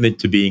commitment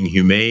to being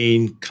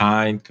humane,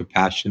 kind,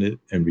 compassionate,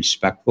 and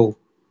respectful.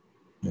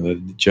 The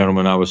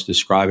gentleman I was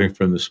describing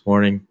from this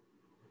morning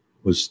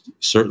was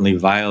certainly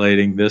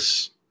violating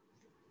this.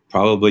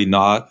 Probably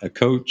not a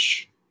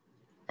coach,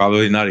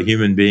 probably not a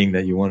human being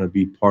that you want to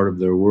be part of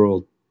their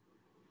world.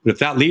 But if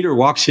that leader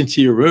walks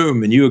into your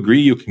room and you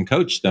agree you can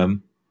coach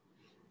them,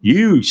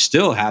 you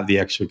still have the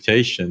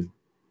expectation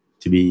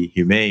to be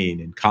humane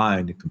and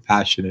kind and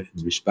compassionate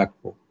and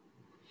respectful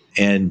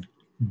and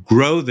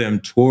grow them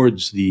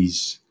towards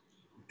these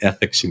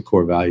ethics and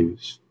core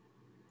values.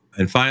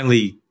 And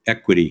finally,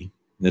 equity.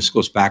 And this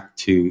goes back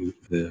to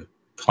the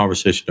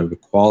conversation of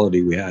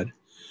equality we had.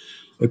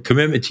 A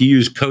commitment to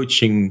use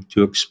coaching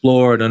to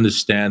explore and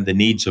understand the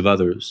needs of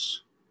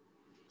others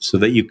so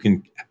that you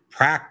can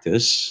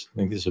practice. I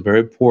think this is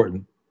very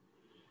important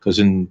because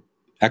in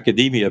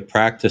academia,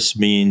 practice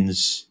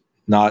means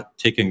not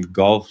taking a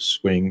golf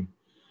swing,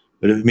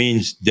 but it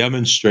means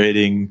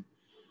demonstrating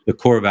the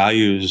core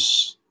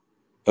values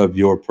of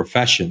your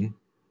profession.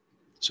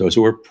 So as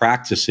we're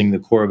practicing the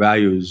core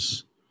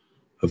values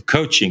of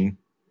coaching,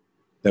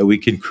 that we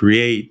can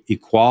create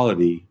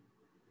equality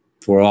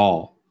for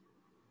all.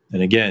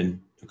 And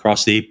again,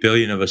 across the 8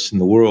 billion of us in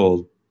the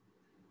world,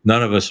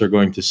 None of us are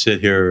going to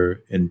sit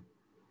here and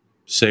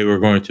say we're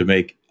going to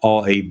make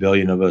all 8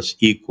 billion of us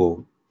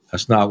equal.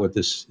 That's not what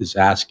this is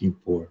asking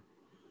for.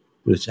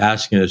 But it's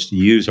asking us to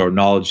use our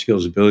knowledge,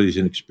 skills, abilities,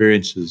 and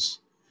experiences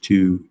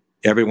to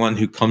everyone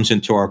who comes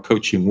into our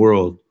coaching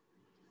world,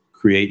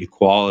 create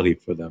equality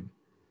for them.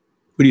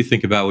 What do you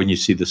think about when you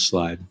see this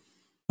slide?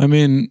 I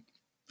mean,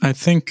 I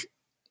think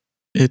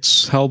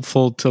it's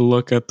helpful to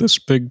look at this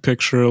big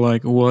picture,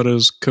 like what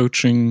does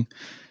coaching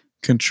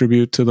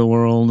contribute to the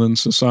world and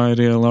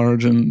society at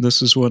large? And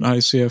this is what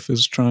ICF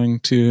is trying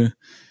to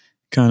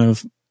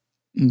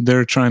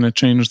they're trying to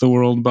change the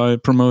world by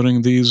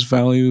promoting these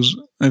values.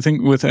 I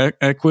think with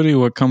equity,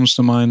 what comes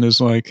to mind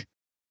is like,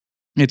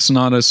 it's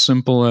not as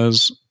simple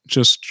as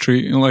just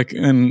treat, like,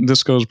 and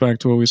this goes back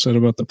to what we said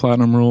about the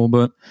platinum rule,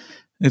 but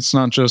it's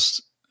not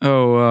just,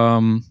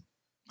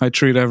 I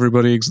treat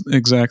everybody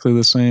exactly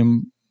the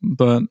same.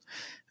 But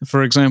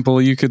for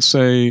example, you could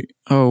say,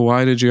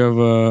 why did you have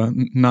a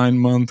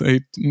 9-month,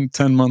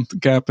 10-month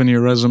gap in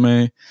your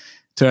resume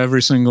to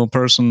every single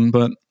person?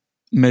 But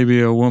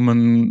maybe a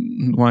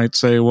woman might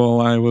say,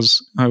 well, I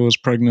was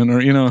pregnant,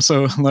 or,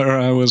 or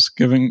I was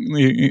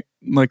giving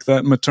like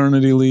that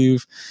maternity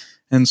leave.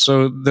 And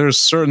so there's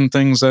certain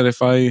things that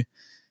if I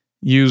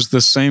use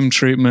the same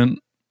treatment,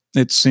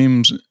 it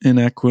seems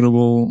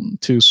inequitable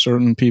to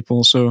certain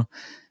people. So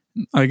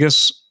I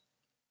guess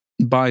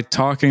by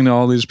talking to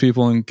all these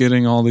people and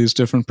getting all these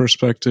different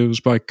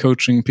perspectives, by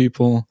coaching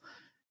people,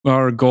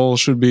 our goal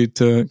should be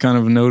to kind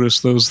of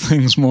notice those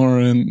things more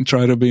and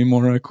try to be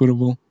more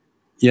equitable.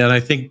 Yeah, and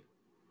I think,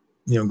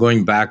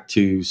 going back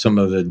to some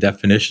of the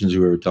definitions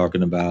we were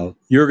talking about,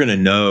 you're going to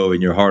know in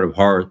your heart of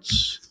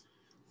hearts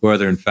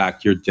whether, in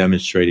fact, you're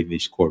demonstrating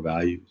these core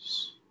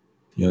values.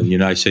 The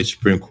United States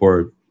Supreme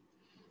Court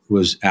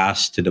was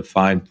asked to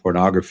define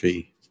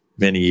pornography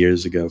many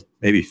years ago,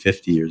 maybe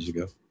 50 years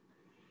ago.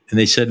 And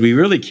they said, we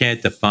really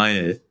can't define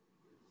it,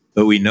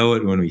 but we know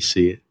it when we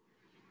see it.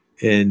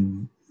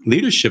 And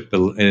leadership,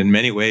 in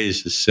many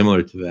ways, is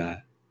similar to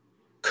that.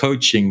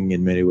 Coaching,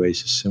 in many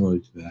ways, is similar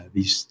to that.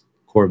 These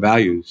core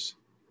values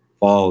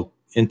fall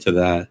into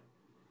that.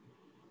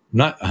 I'm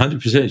not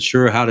 100%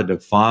 sure how to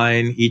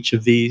define each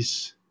of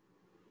these,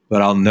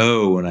 but I'll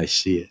know when I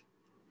see it.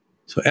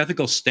 So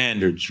ethical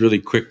standards, really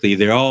quickly,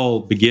 they all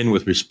begin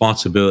with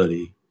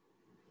responsibility.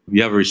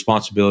 You have a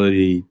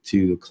responsibility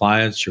to the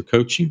clients you're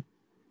coaching.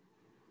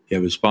 You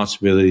have a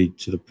responsibility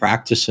to the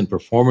practice and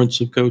performance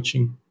of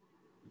coaching.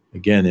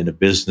 Again, in a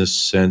business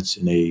sense,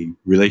 in a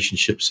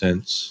relationship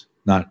sense,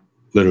 not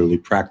literally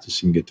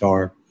practicing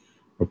guitar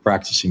or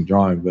practicing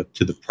drawing, but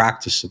to the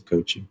practice of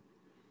coaching.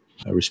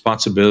 A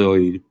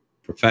responsibility to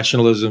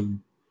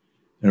professionalism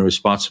and a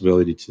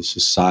responsibility to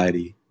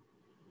society.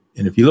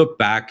 And if you look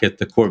back at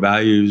the core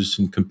values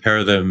and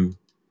compare them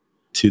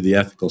to the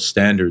ethical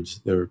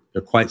standards, they're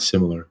quite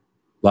similar.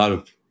 A lot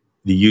of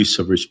the use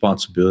of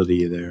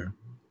responsibility there.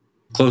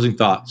 Closing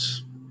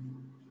thoughts.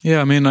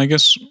 Yeah, I mean, I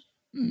guess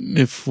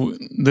if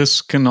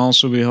this can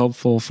also be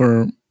helpful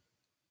for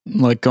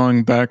like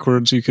going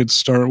backwards, you could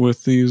start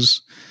with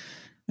these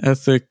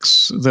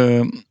ethics,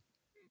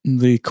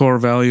 the core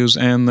values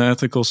and the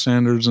ethical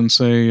standards, and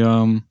say,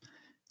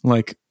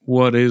 like,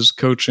 what is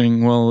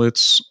coaching? Well,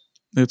 it's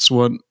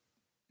what,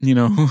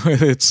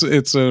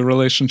 it's a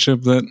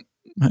relationship that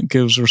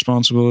gives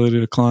responsibility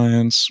to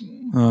clients,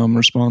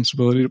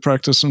 responsibility to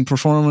practice and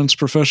performance,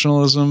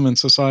 professionalism and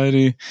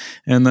society.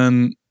 And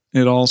then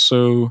it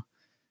also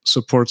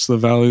supports the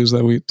values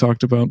that we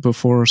talked about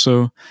before.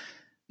 So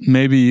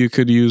maybe you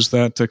could use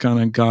that to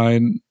kind of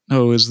guide,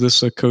 is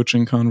this a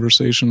coaching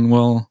conversation?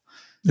 Well,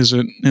 is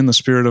it in the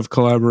spirit of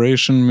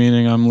collaboration,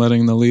 meaning I'm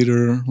letting the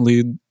leader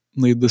lead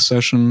the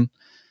session?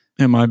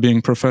 Am I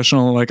being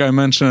professional? Like I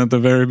mentioned at the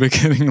very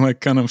beginning,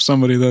 like kind of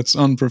somebody that's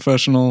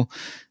unprofessional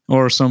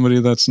or somebody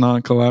that's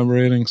not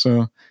collaborating.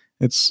 So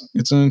it's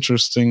an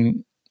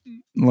interesting,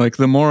 like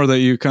the more that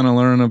you kind of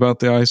learn about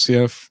the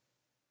ICF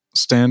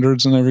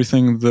standards and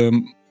everything,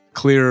 the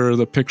clearer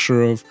the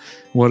picture of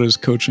what is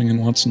coaching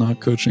and what's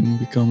not coaching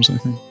becomes, I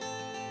think.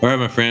 All right,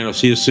 my friend. I'll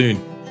see you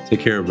soon. Take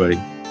care, everybody.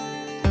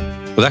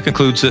 Well, that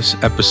concludes this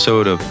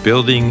episode of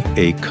Building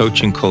a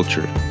Coaching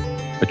Culture.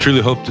 I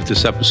truly hope that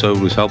this episode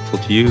was helpful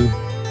to you.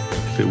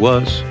 If it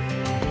was,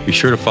 be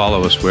sure to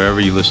follow us wherever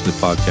you listen to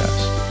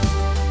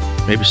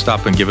podcasts. Maybe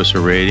stop and give us a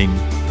rating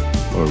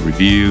or a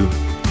review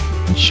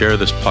and share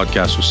this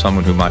podcast with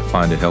someone who might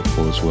find it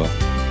helpful as well.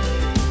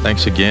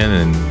 Thanks again,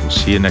 and we'll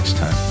see you next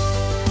time.